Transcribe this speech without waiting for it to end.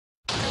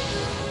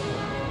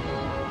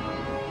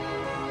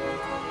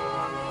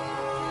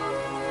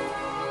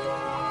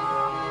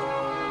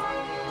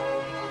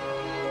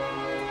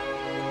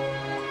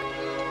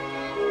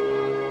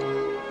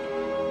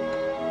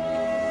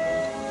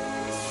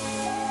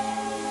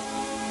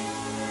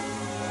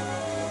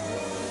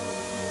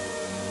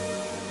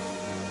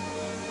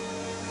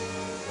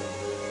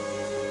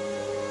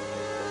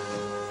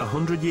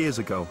100 years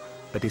ago,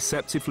 a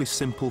deceptively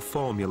simple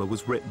formula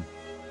was written.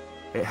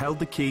 It held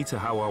the key to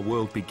how our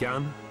world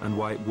began and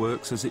why it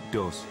works as it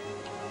does.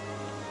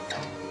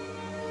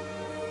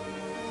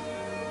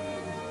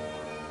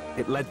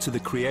 It led to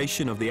the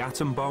creation of the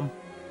atom bomb,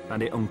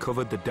 and it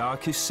uncovered the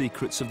darkest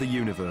secrets of the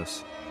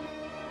universe.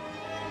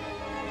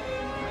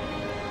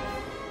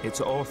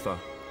 Its author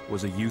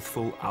was a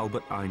youthful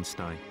Albert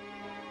Einstein.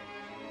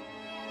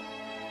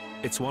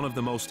 It's one of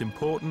the most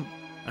important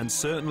and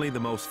certainly the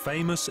most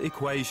famous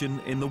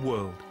equation in the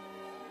world.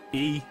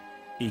 E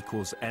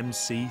equals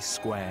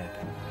mc².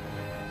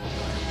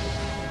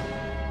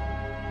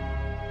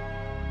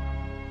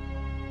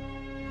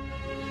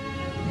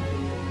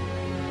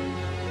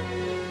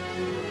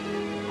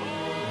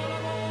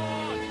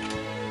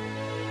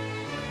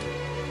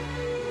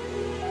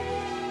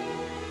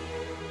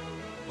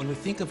 When we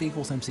think of E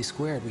equals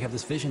mc², we have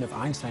this vision of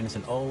Einstein as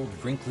an old,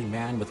 wrinkly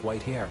man with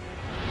white hair.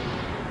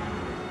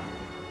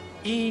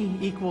 E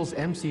equals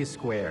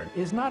mc²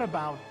 is not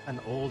about an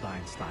old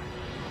Einstein.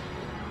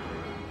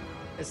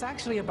 It's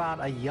actually about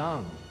a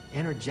young,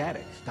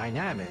 energetic,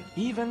 dynamic,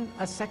 even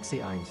a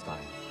sexy Einstein.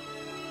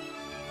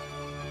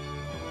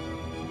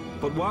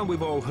 But while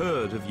we've all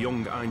heard of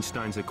young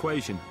Einstein's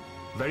equation,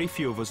 very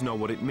few of us know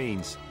what it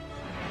means.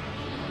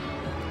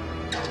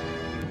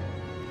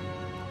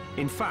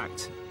 In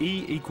fact,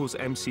 E equals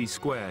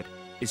mc²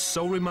 is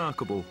so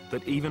remarkable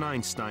that even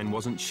Einstein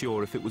wasn't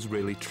sure if it was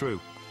really true.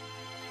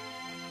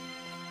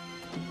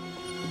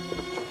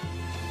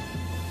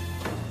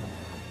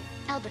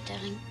 Albert,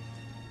 darling,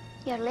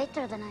 you're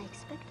later than I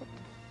expected.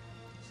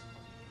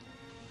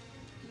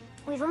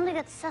 We've only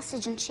got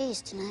sausage and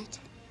cheese tonight.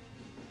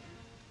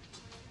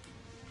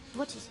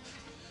 What is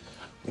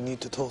it? We need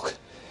to talk.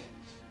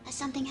 Has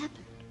something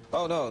happened?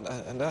 Oh, no,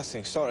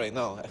 nothing. Sorry,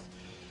 no.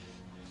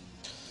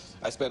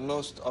 I spend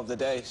most of the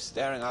day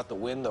staring out the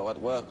window at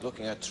work,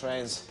 looking at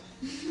trains.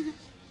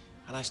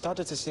 And I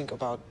started to think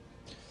about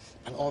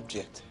an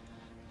object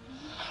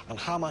and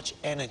how much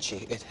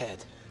energy it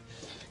had.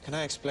 Can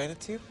I explain it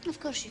to you? Of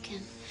course you can.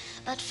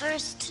 But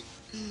first,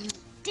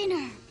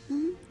 dinner,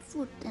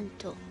 food and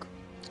talk.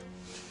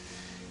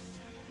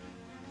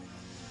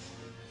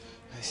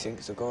 I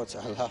think the gods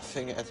are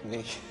laughing at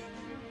me.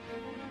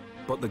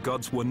 But the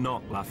gods were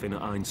not laughing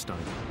at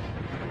Einstein.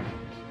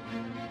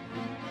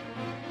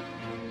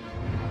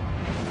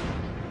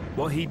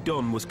 What he'd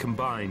done was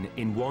combine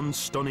in one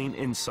stunning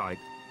insight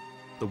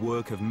the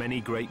work of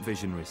many great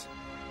visionaries.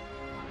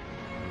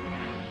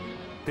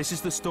 This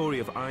is the story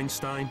of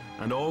Einstein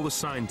and all the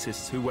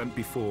scientists who went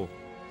before,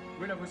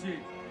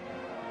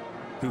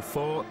 who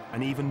fought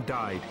and even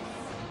died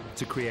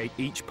to create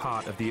each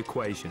part of the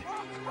equation.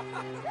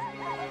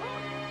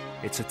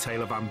 It's a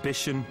tale of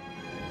ambition,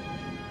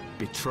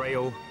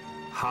 betrayal,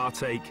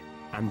 heartache,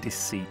 and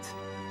deceit.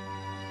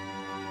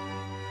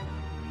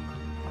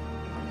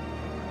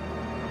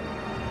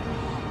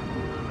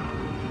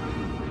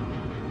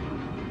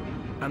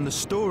 And the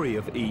story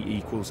of E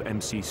equals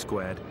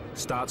mc²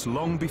 starts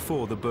long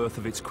before the birth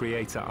of its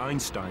creator,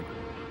 Einstein,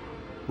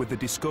 with the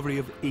discovery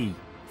of E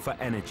for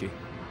energy.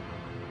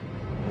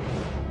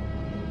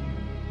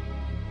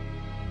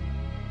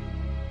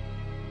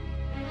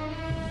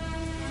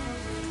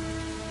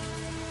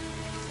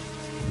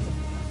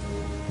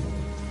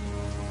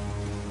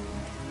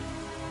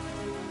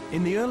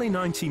 In the early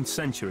 19th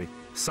century,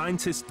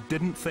 scientists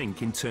didn't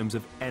think in terms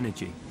of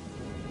energy.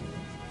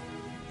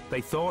 They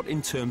thought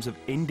in terms of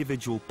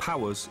individual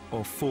powers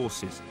or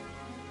forces.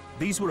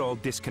 These were all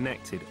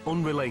disconnected,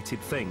 unrelated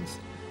things.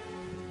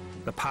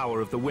 The power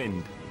of the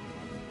wind,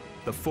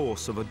 the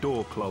force of a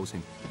door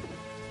closing,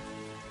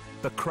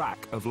 the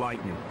crack of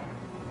lightning.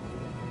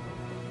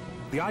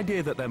 The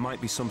idea that there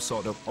might be some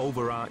sort of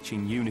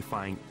overarching,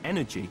 unifying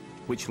energy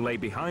which lay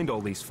behind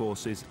all these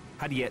forces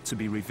had yet to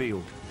be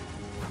revealed.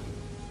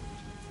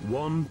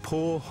 One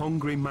poor,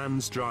 hungry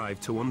man's drive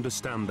to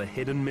understand the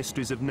hidden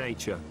mysteries of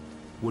nature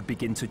would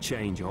begin to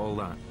change all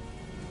that.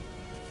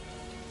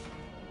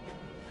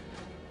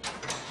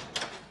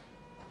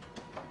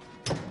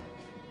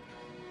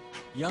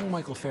 Young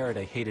Michael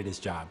Faraday hated his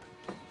job.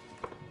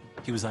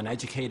 He was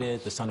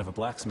uneducated, the son of a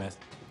blacksmith.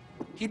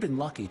 He'd been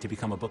lucky to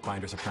become a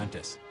bookbinder's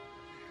apprentice.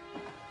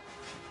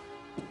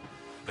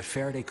 But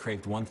Faraday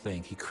craved one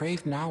thing. He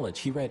craved knowledge.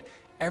 He read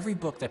every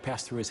book that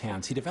passed through his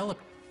hands. He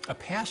developed a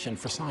passion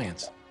for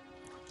science.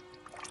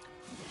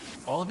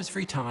 All of his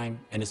free time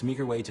and his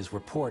meager wages were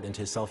poured into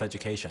his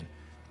self-education.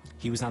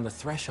 He was on the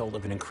threshold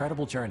of an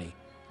incredible journey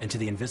into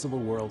the invisible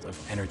world of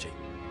energy.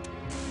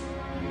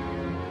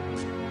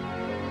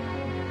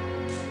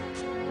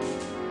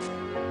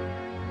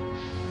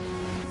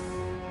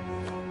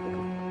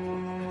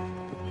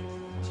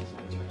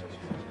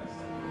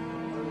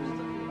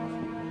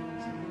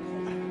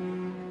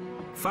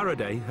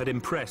 Faraday had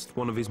impressed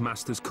one of his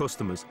master's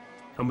customers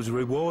and was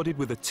rewarded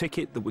with a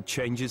ticket that would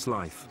change his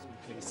life.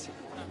 Please.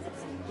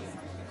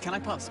 Can I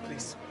pass,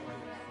 please?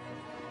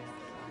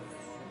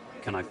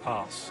 Can I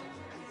pass?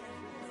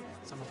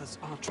 Some of us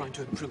are trying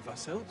to improve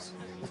ourselves.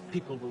 If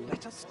people will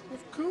let us.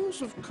 Of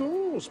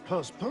course,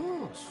 pass,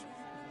 pass.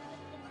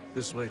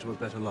 This way to a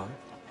better life?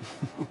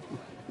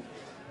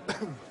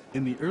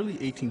 In the early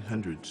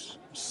 1800s,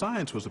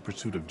 science was a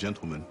pursuit of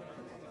gentlemen,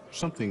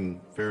 something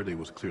Faraday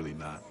was clearly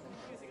not.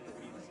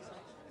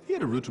 He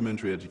had a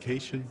rudimentary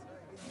education,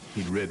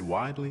 he'd read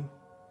widely,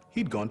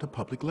 he'd gone to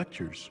public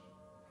lectures.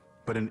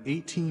 But in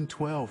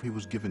 1812, he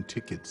was given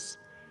tickets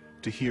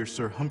to hear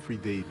Sir Humphry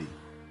Davy,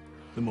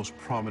 the most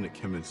prominent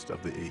chemist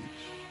of the age.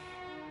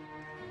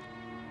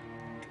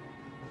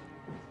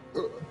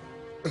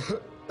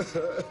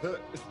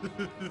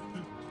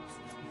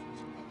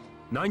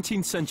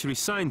 19th century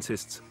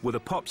scientists were the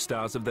pop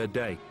stars of their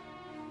day.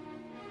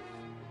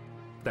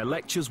 Their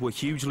lectures were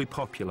hugely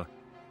popular.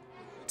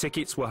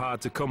 Tickets were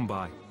hard to come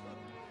by,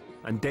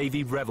 and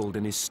Davy revelled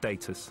in his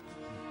status.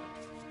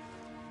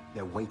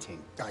 They're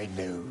waiting. I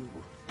know.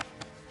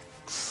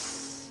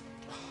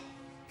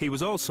 He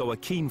was also a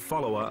keen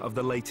follower of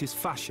the latest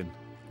fashion,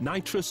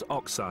 nitrous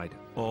oxide,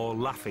 or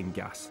laughing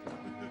gas.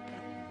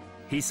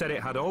 He said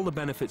it had all the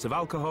benefits of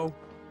alcohol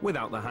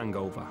without the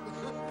hangover.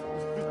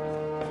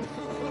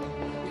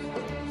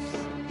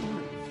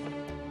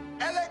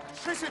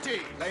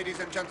 Electricity, ladies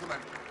and gentlemen.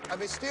 A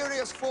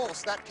mysterious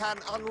force that can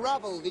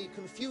unravel the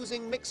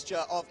confusing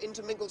mixture of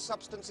intermingled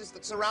substances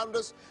that surround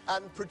us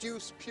and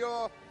produce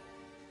pure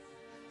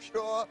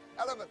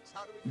elements.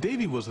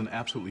 Davy was an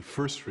absolutely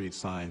first-rate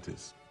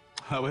scientist.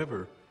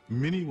 However,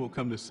 many will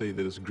come to say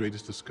that his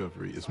greatest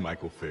discovery is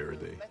Michael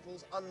Faraday.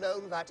 Metals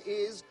unknown, that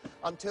is,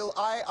 until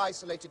I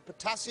isolated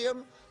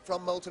potassium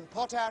from molten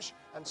potash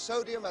and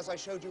sodium, as I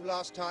showed you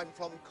last time,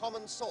 from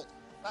common salt.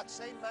 That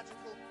same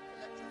magical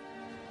electron.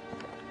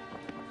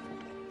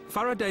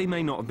 Faraday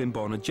may not have been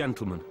born a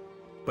gentleman,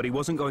 but he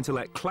wasn't going to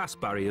let class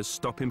barriers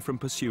stop him from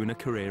pursuing a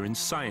career in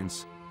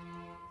science.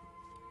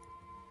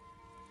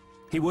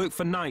 He worked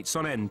for nights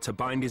on end to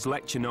bind his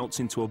lecture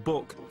notes into a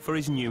book for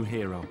his new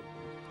hero.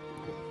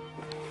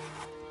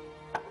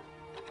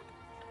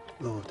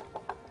 Lord,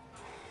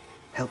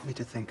 help me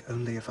to think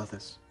only of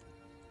others,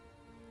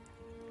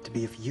 to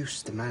be of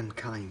use to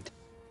mankind.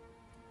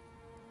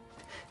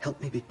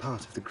 Help me be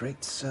part of the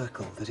great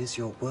circle that is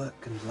your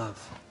work and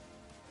love.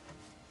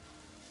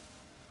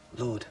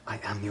 Lord, I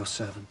am your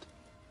servant.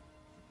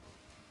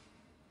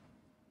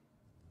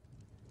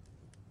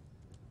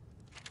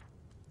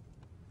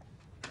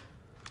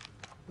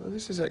 Well,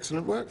 this is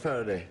excellent work,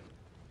 Faraday.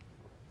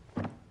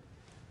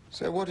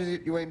 So what is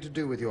it you aim to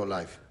do with your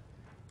life?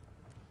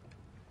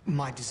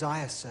 My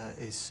desire, sir,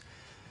 is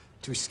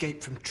to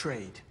escape from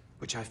trade,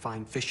 which I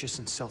find vicious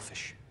and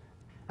selfish,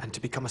 and to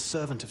become a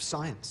servant of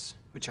science,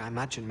 which I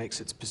imagine makes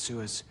its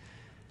pursuers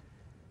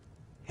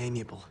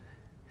amiable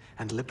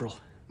and liberal.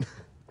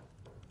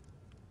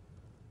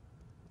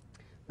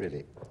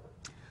 Really?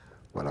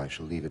 Well, I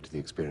shall leave it to the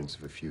experience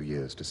of a few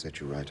years to set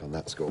you right on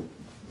that score.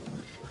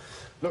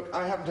 Look,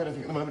 I haven't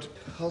anything at the moment.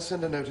 I'll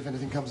send a note if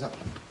anything comes up.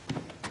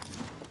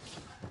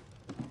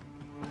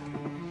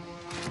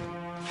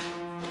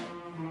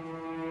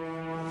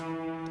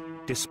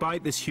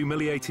 Despite this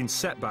humiliating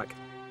setback,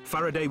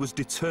 Faraday was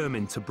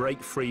determined to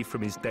break free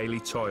from his daily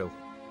toil.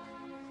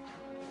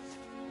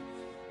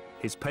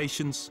 His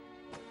patience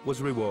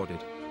was rewarded.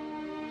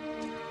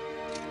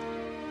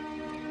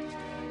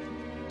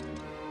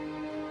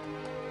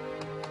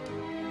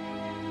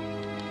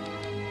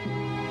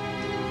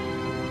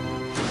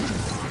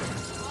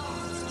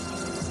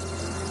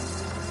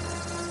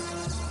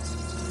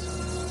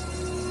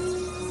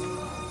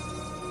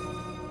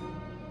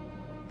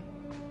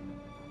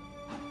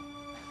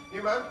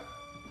 You man,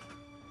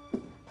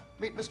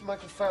 meet Mr.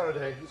 Michael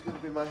Faraday. He's going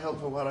to be my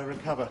helper while I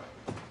recover.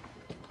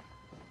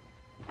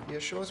 He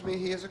assures me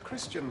he is a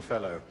Christian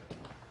fellow.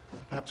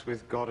 Perhaps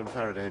with God and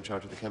Faraday in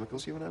charge of the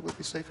chemicals, you and I will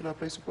be safe in our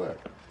place of work.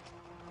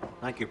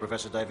 Thank you,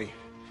 Professor Davy.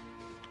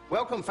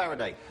 Welcome,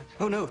 Faraday.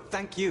 Oh, no,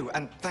 thank you,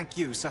 and thank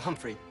you, Sir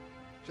Humphry.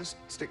 Just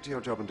stick to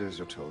your job and do as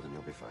you're told, and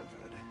you'll be fine, Faraday.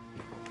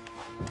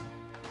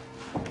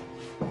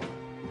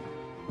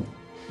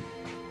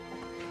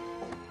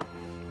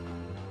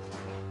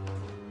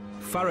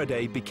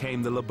 Faraday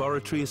became the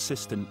laboratory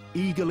assistant,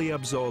 eagerly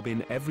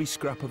absorbing every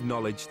scrap of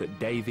knowledge that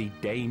Davy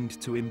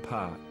deigned to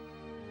impart.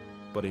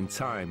 But in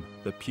time,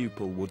 the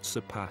pupil would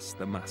surpass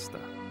the master.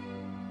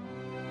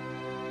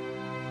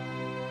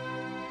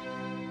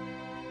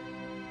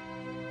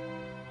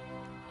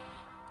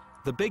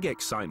 The big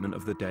excitement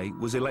of the day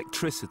was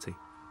electricity.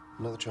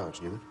 Another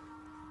charge, Newman.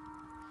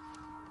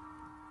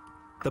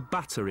 The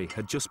battery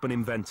had just been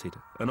invented,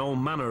 and all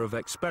manner of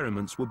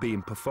experiments were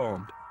being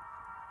performed.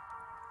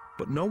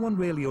 But no one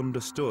really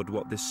understood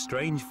what this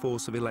strange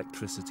force of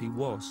electricity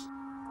was.